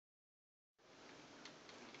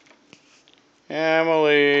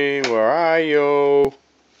Emily, where are you?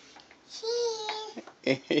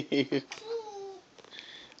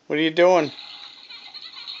 What are you doing?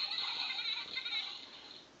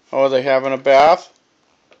 Oh, are they having a bath?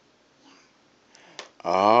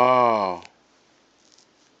 Oh.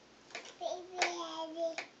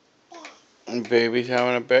 And baby's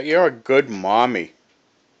having a bath. You're a good mommy.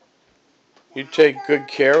 You take good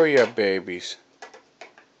care of your babies.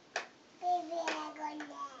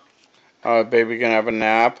 Oh, baby gonna have a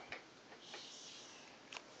nap?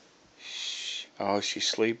 Shh. Oh, she's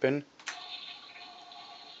sleeping?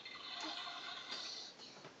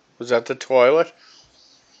 Was that the toilet?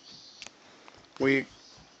 Where you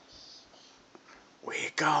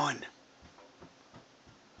going?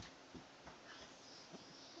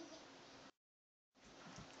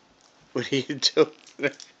 What are you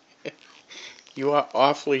doing? You are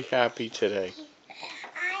awfully happy today.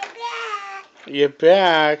 I'm back. You're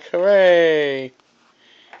back. Hooray.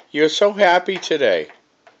 You're so happy today.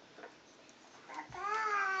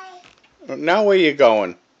 Bye-bye. Now where you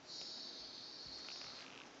going?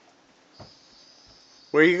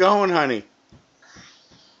 Where you going, honey?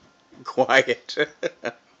 Quiet.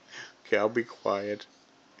 Okay, I'll be quiet.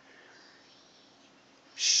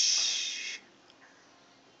 Shh.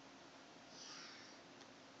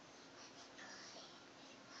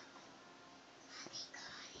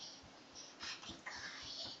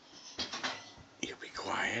 You be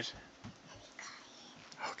quiet.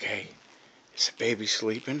 Okay. Is the baby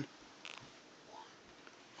sleeping?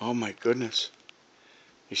 Oh my goodness.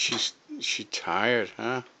 Is she tired,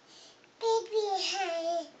 huh? Baby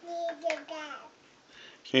needs a bath.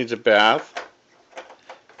 She needs a bath?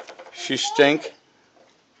 She stink?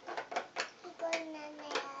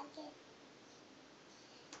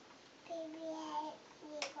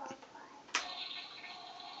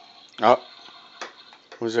 Oh.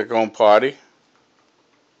 Was it going potty?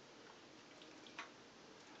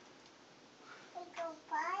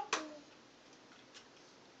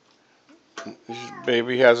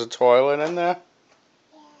 Baby has a toilet in there?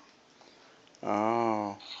 Yeah.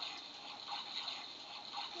 Oh.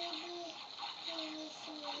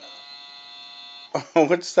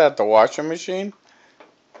 What's that, the washing machine?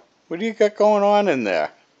 What do you got going on in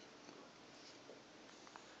there?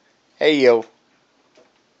 Hey, you.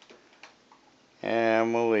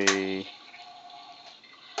 Emily.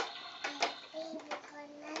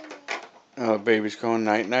 Oh, baby's going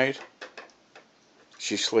night-night?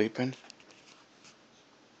 She's sleeping?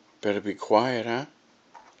 Better be quiet, huh?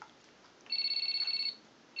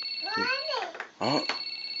 Oh,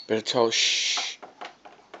 better shh.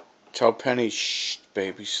 Tell Penny, shh,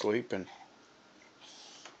 baby's sleeping.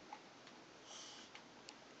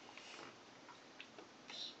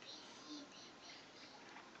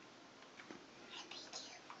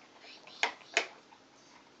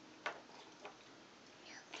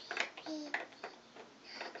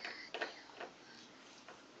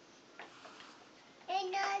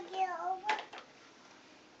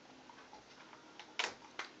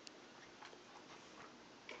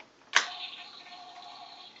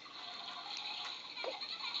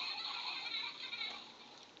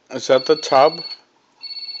 Is that the tub?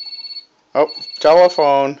 Oh,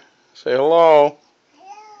 telephone. Say hello.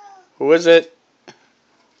 Hello. Who is it?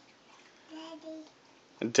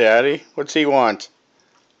 Daddy. Daddy? What's he want?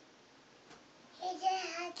 He said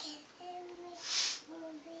I can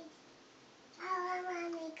movie. I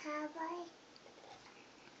want Mommy Cowboy.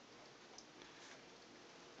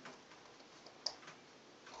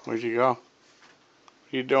 Where'd you go? What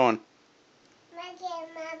are you doing?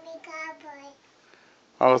 Mommy Cowboy.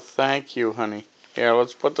 Oh, thank you, honey. Here,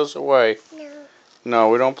 let's put this away. No. No,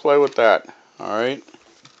 we don't play with that. Alright?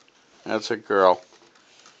 That's a girl.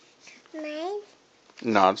 Mine?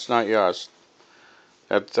 No, it's not yours.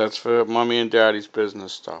 That's for Mommy and Daddy's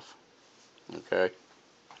business stuff. Okay?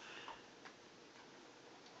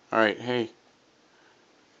 Alright, hey.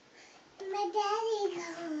 My daddy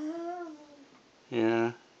home.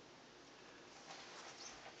 Yeah.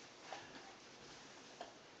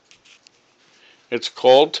 It's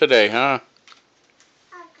cold today, huh?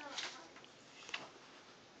 I'll go home.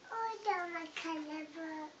 Oh, don't like color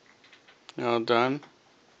book. You all done?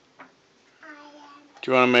 I am.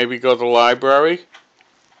 Do you want to maybe go to the library?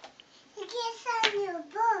 You can't sign your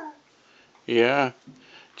book. Yeah.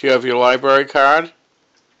 Do you have your library card?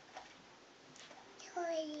 Toy.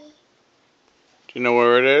 Do you know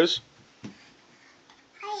where it is?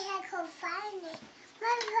 I had to find it. I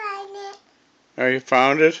find it. Oh, you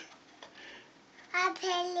found it? I put it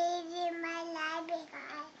in my library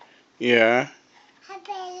card. Yeah. I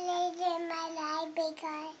put it in my library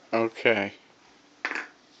card. Okay.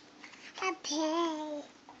 I pay.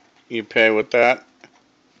 You pay with that?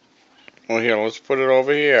 Well, here, let's put it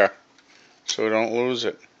over here so we don't lose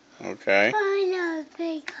it. Okay? I love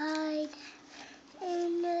big card.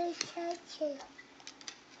 And I touch it.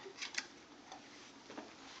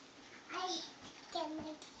 I get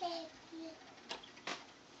my baby.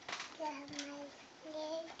 Get my baby.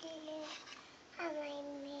 And my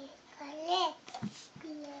make baby.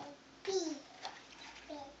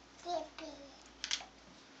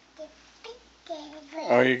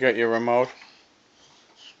 Oh, you got your remote?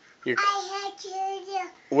 I had to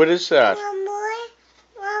do What is that? one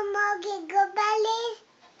more Giggle Bellies.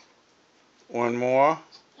 One more?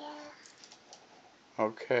 Yeah.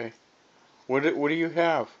 Okay. What do you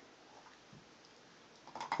have?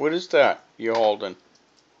 What is that you're holding?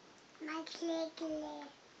 My clickler.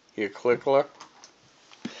 Your clickler?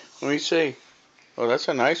 Let me see. Oh, that's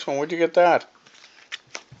a nice one. Where'd you get that?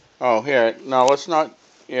 Oh, here. No, let's not.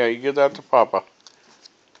 Yeah, you give that to Papa.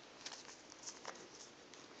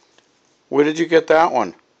 Where did you get that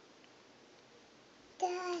one?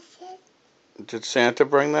 That's it. Did Santa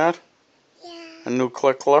bring that? Yeah. A new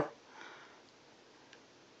clickler?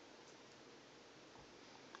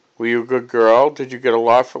 Were you a good girl? Did you get a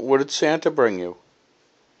lot from... What did Santa bring you?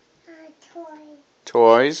 Toy.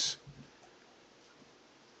 Toys?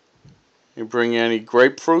 You bring you any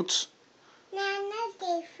grapefruits? No, not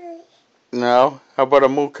grapefruit. No? How about a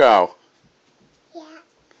moo cow? Yeah.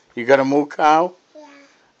 You got a moo cow? Yeah.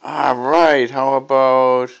 All right. How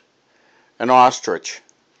about an ostrich?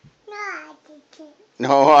 No, I didn't.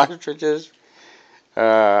 No ostriches?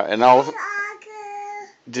 An elephant?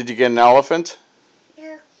 Did you get an elephant?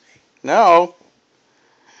 No. No?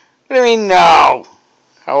 What do you mean no?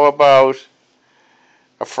 How about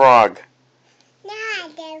a frog? No, I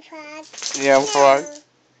didn't frog. You have a frog?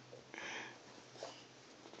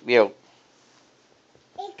 You.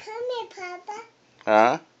 It's coming, Papa.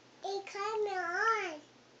 Huh? It's coming on.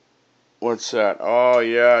 What's that? Oh,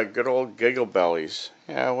 yeah, good old Giggle Bellies.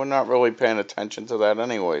 Yeah, we're not really paying attention to that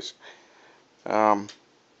anyways. I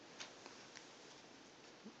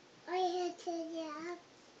had to do.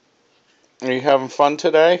 Are you having fun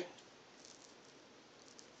today?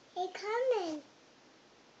 It's coming.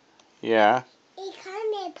 Yeah. It's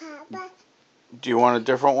coming, Papa. Do you want a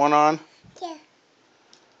different one on?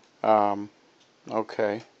 Yeah.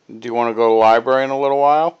 Okay. Do you want to go to the library in a little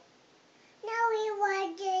while? No, we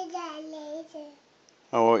want to do that later.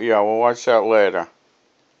 Oh, yeah, we'll watch that later.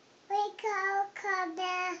 We come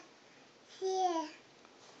back here.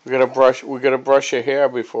 We gotta brush your hair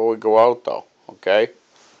before we go out though, okay?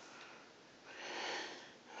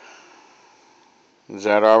 Is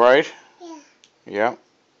that alright? Yeah. Yeah.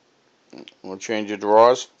 We'll change your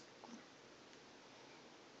drawers.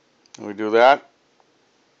 Can we do that?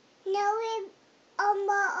 No, we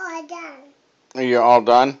almost all done. Are you all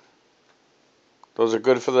done? Those are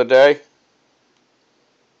good for the day?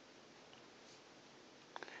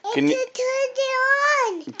 Can you Turn it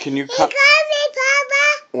on. Can you It's coming,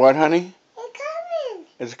 Papa. What, honey? It's coming.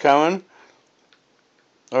 It's coming?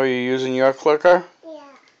 Oh, you're using your clicker? Yeah.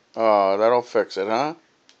 Oh, that'll fix it, huh?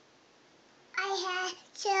 I had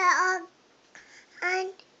to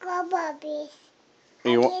on go bubbies.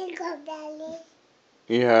 You I didn't go belly.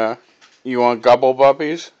 Yeah. You want Gobble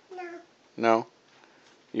Buppies? No. No.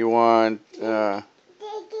 You want They didn't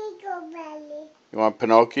go belly. You want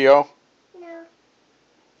Pinocchio? No.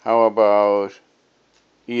 How about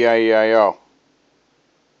E-I-E-I-O?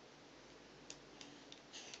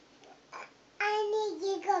 I need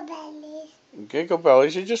giggle bellies. Giggle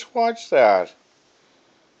Bellies, you just watch that.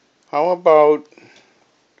 How about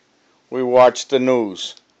we watch the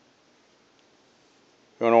news?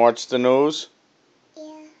 You want to watch the news?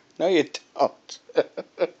 Yeah. No, you don't. Yeah.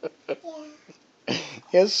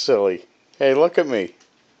 You're silly. Hey, look at me.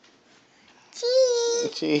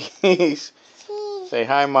 Cheese. Jeez. Cheese. Say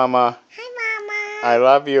hi, Mama. Hi, I Mama.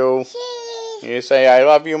 love you. Cheese. You say I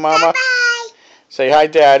love you, Mama. Bye-bye. Say hi,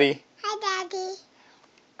 Daddy. Hi, Daddy.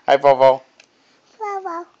 Hi, Bobo.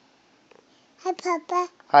 Bobo. Hi, Papa.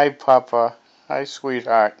 Hi, Papa. Hi,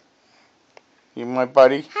 sweetheart. You my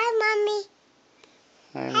buddy? Hi, Mommy.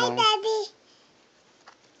 Hi, Hi, Mom. Daddy.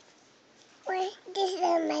 Wait, this is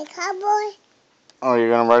my cowboy? Oh, you're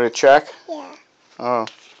going to write a check? Yeah. Oh.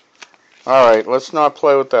 Alright, let's not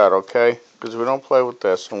play with that, okay? Because we don't play with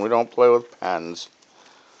this, and we don't play with pens.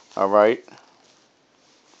 Alright?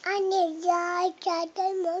 I need to draw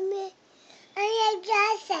something, Mommy. I need to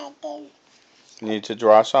draw something. You need to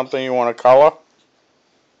draw something you want to color?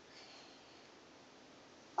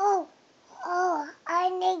 Oh, I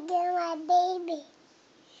need to get my baby.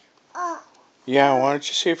 Oh. Yeah, why don't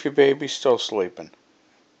you see if your baby's still sleeping?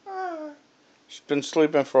 Oh. She's been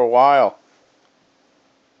sleeping for a while.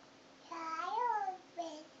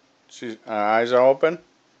 She's eyes are open.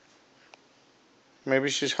 Maybe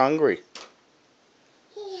she's hungry.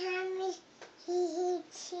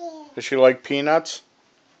 Does she like peanuts?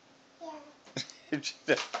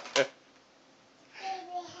 Yeah.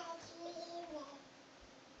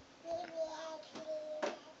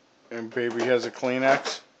 And baby has a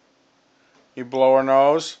Kleenex. You blow her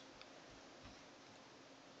nose.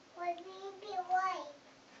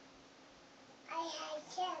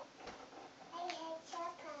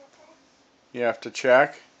 You have to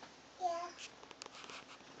check. Yeah,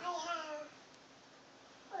 I have.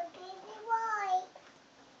 Oh, baby wipe.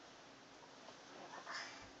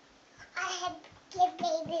 I have to give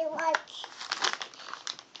baby wipes.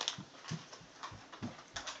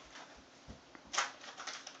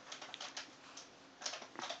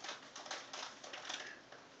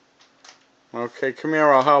 Okay, come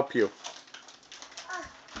here. I'll help you.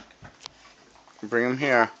 Bring him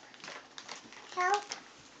here. Help?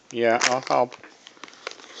 Yeah, I'll help.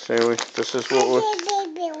 Say this is what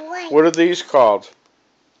baby wipes. What are these called?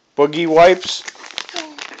 Boogie wipes?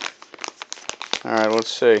 Yeah. Alright,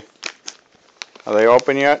 let's see. Are they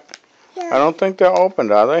open yet? Yeah. I don't think they're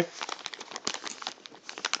opened, are they?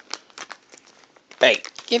 Hey,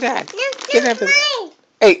 get out. No, Get out. mine.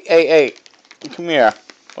 Hey. Come here.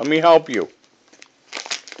 Let me help you.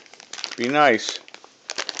 Be nice.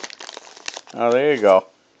 Oh, there you go.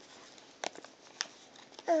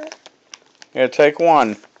 Here, take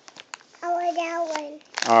one. I want that one.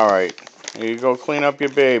 Alright. Here you go clean up your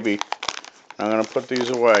baby. I'm going to put these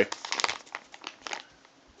away.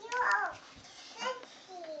 You are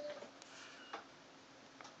sexy.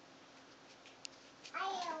 I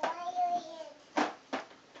have wire hands.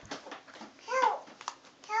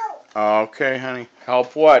 Help. Okay, honey.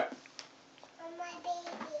 Help what? On my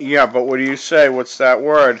baby. Yeah, but what do you say? What's that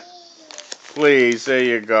word? Please. There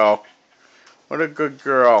you go. What a good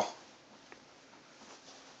girl.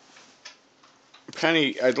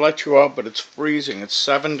 Penny, I'd let you out, but it's freezing. It's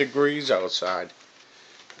 7 degrees outside.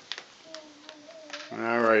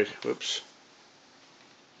 Alright, whoops.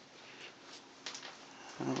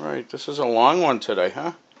 Alright, this is a long one today,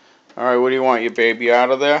 huh? Alright, what do you want, your baby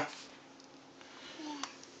out of there?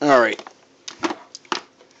 Yeah. Alright.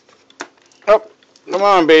 Oh, come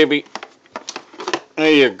on, baby.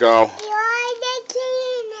 There you go. You are the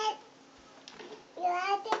clean it. You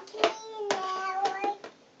have to clean that with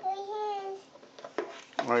your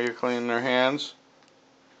hands. Are you cleaning their hands?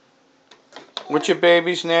 What's your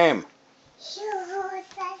baby's name?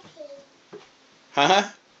 Huh?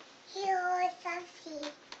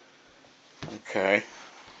 Okay.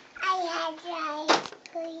 I had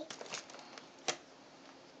dry.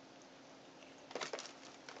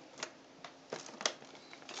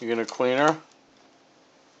 You gonna clean her?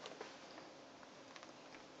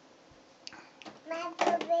 My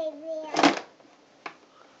baby.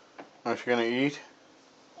 Is she gonna eat?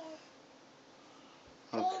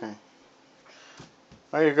 Yeah. Okay.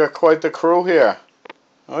 Oh, you got quite the crew here.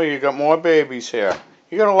 Oh, you got more babies here.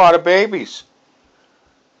 You got a lot of babies.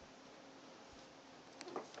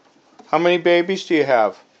 How many babies do you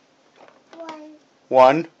have? One.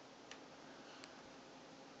 One?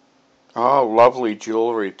 Oh, lovely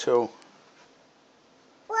jewelry, too.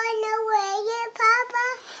 Wanna wear it,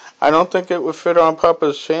 Papa? I don't think it would fit on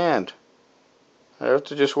Papa's hand. I have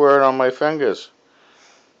to just wear it on my fingers.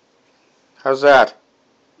 How's that?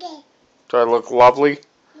 Yeah. Do I look lovely?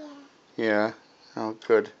 Yeah. Yeah. Oh,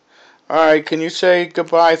 good. All right, can you say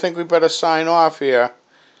goodbye? I think we better sign off here.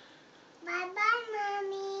 Bye-bye,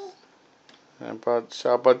 Mommy.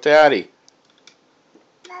 How about Daddy?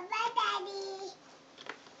 Bye-bye, Daddy.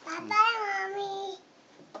 Bye-bye, Mommy.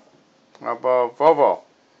 How about Vovo?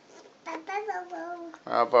 Bye-bye, Bobo.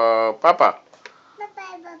 How about Papa?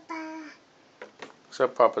 Bye-bye, Papa.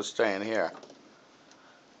 Except Papa's staying here.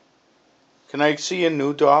 Can I see your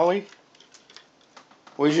new dolly?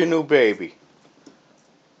 Where's your new baby?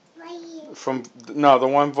 Right here. The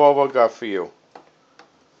one Volvo got for you.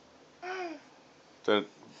 That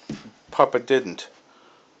Papa didn't.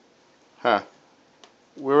 Huh?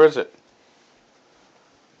 Where is it?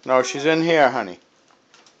 No, she's in here, honey.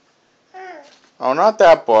 Oh, not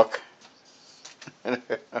that book.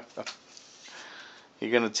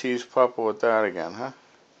 You're gonna tease Papa with that again, huh?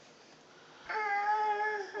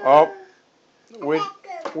 Oh,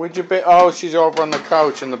 where'd you be? Oh, she's over on the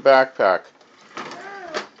couch in the backpack.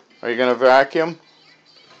 Are you gonna vacuum?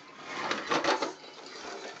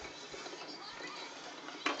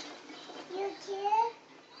 You care?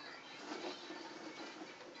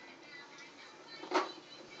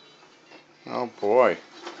 Oh boy.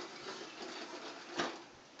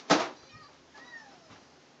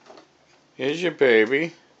 Here's your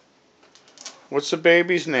baby. What's the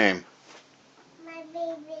baby's name? My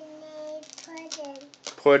baby named Puddin.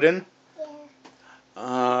 Puddin'?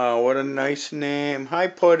 Yeah. What a nice name. Hi,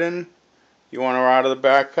 Puddin'. You want her out of the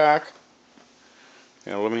backpack?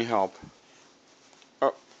 Yeah, let me help.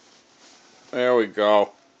 Oh, there we go.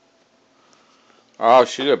 Oh,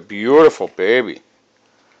 she's a beautiful baby.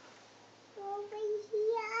 Over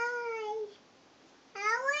here.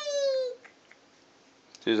 Awake.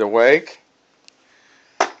 She's awake?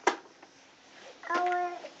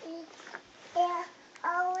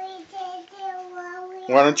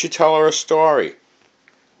 Why don't you tell her a story?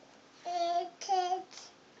 Can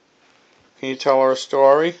you tell her a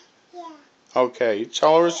story? Yeah. Okay, you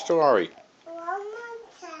tell her a story. One more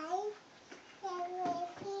time.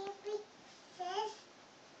 Baby says,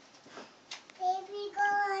 baby go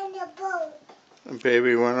on the boat. The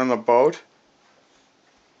baby went on the boat.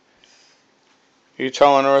 You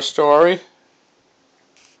telling her a story?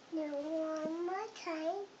 No, one more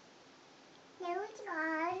time. Now we go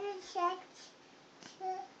on a church.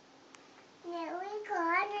 Now we go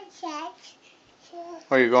on a church.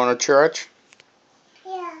 Are you going to church?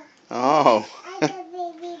 Yeah. Oh. I got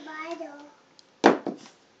baby bottle.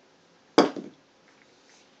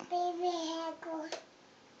 Baby hair.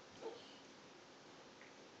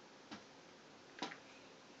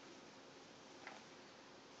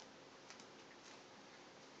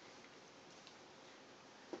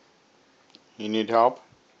 You need help?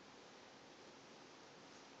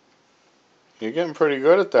 You're getting pretty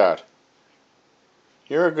good at that.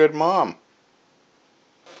 You're a good mom.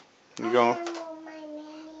 You go.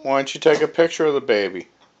 Why don't you take a picture of the baby?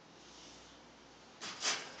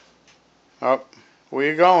 Oh, where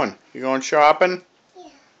you going? You going shopping? Yeah.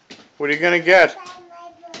 What are you gonna get?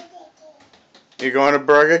 You going to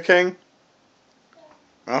Burger King?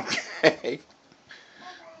 Yeah. Okay.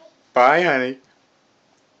 Bye-bye. Bye, honey.